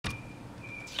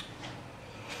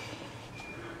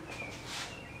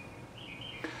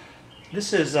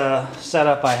This is a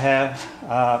setup I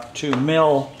have to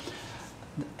mill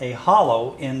a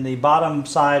hollow in the bottom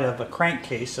side of a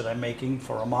crankcase that I'm making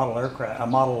for a model aircraft, a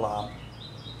model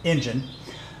engine.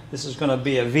 This is going to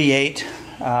be a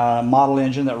V8 model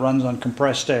engine that runs on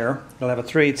compressed air. It'll have a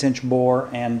 3/8 inch bore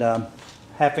and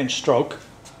 1/2 inch stroke.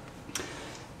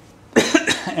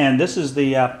 And this is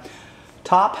the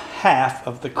top half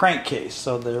of the crankcase.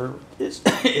 So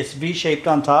it's V-shaped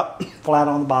on top, flat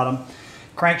on the bottom.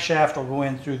 Crankshaft will go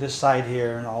in through this side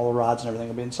here, and all the rods and everything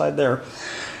will be inside there.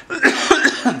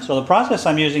 So the process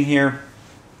I'm using here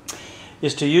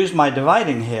is to use my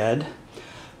dividing head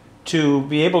to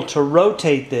be able to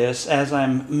rotate this as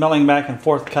I'm milling back and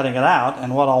forth, cutting it out,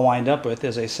 and what I'll wind up with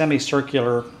is a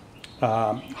semicircular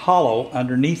hollow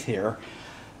underneath here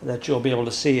that you'll be able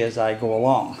to see as I go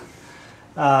along.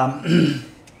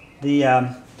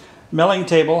 The milling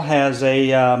table has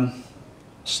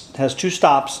two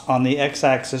stops on the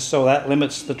x-axis, so that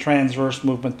limits the transverse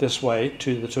movement this way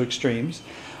to the two extremes.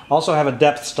 Also have a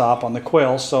depth stop on the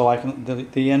quill, so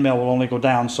the end mill will only go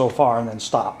down so far and then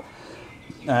stop.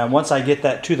 Once I get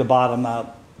that to the bottom,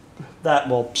 that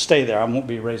will stay there. I won't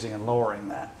be raising and lowering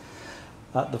that.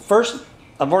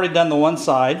 I've already done the one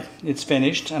side, it's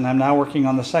finished, and I'm now working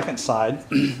on the second side.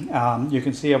 You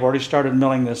can see I've already started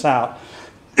milling this out.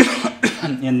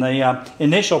 In the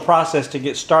initial process to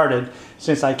get started,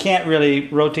 since I can't really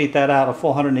rotate that out a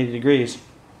full 180 degrees,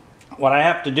 what I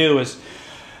have to do is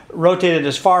rotate it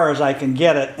as far as I can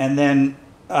get it, and then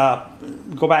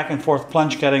go back and forth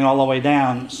plunge cutting all the way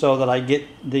down so that I get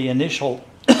the initial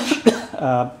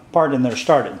part in there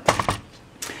started.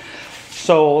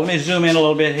 So let me zoom in a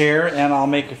little bit here, and I'll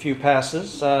make a few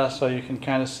passes so you can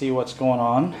kind of see what's going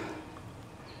on.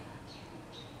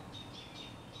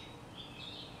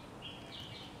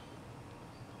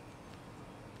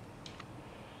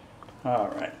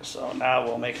 Alright, so now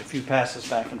we'll make a few passes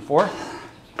back and forth.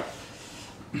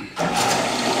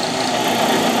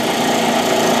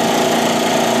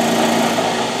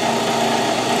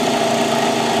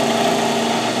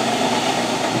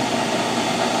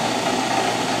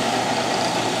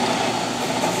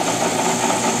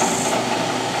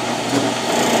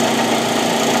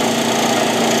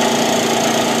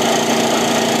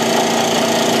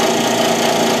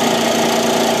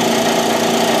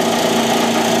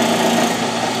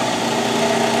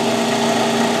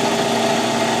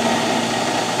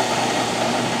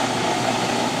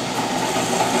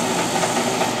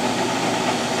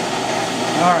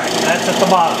 Alright, that's at the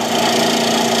bottom.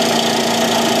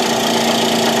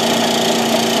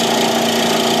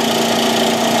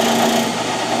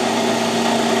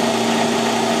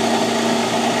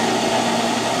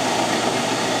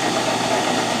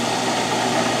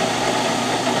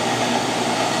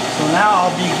 So now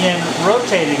I'll begin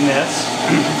rotating this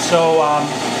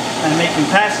and making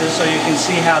passes so you can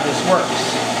see how this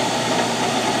works.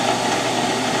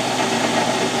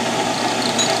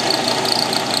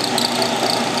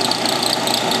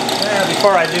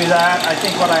 Before I do that, I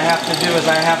think what I have to do is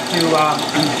I have to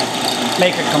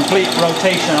make a complete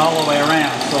rotation all the way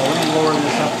around. So let me lower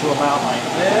this up to about like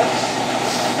this,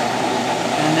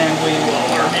 and then we will,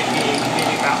 or maybe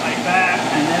about like that,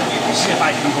 and then we will see if I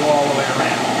can go all the way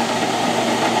around.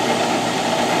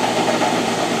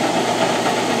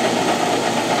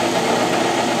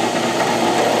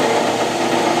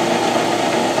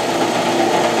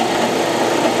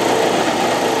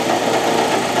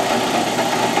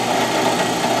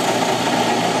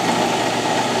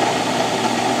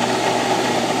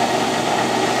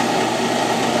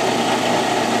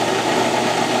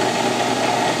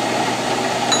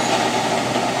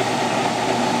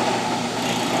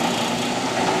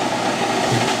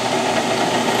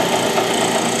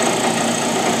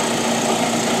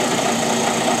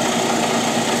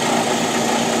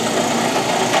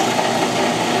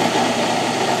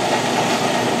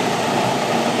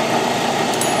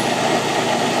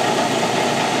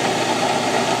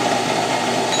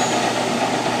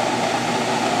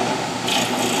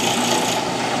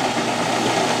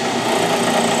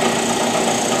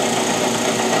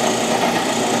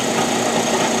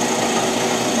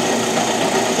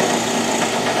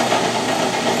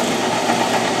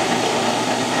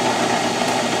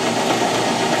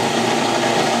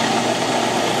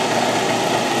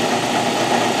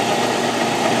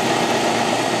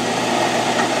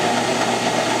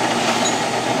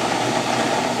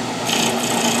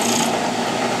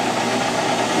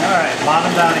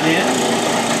 Bottom down again.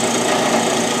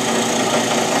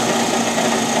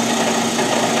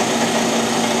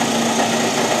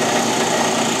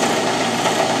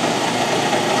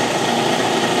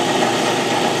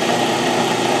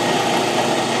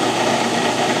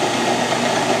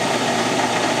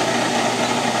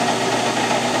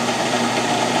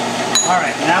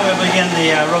 begin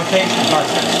the rotation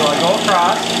process. So I go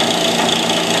across.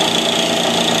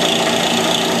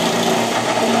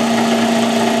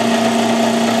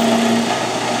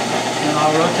 And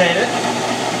I'll rotate it.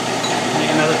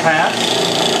 Make another pass.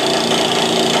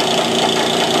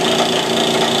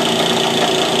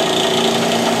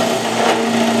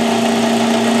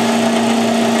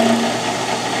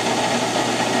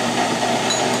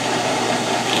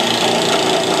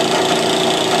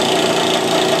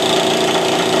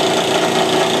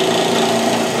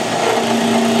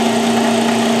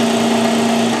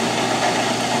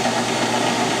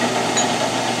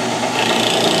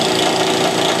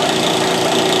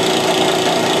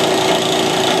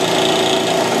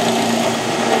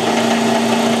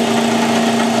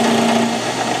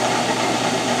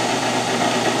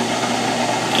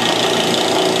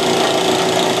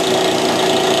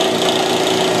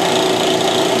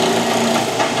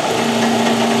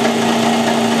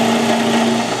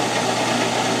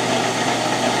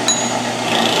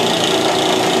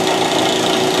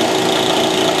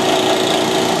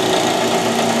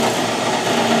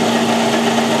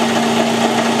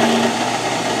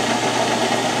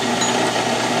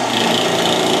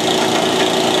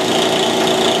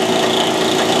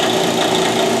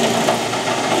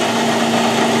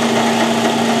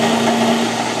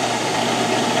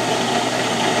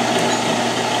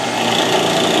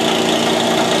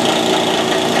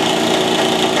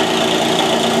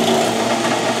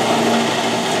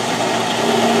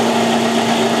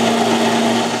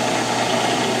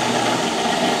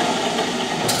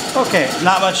 Okay,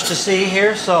 not much to see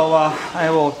here, so I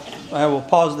will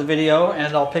pause the video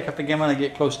and I'll pick up again when I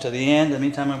get close to the end. In the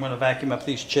meantime, I'm going to vacuum up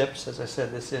these chips. As I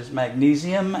said, this is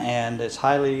magnesium and it's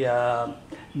highly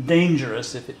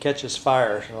dangerous if it catches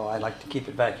fire, so I like to keep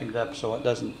it vacuumed up so it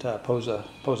doesn't pose a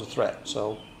threat.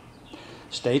 So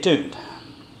stay tuned.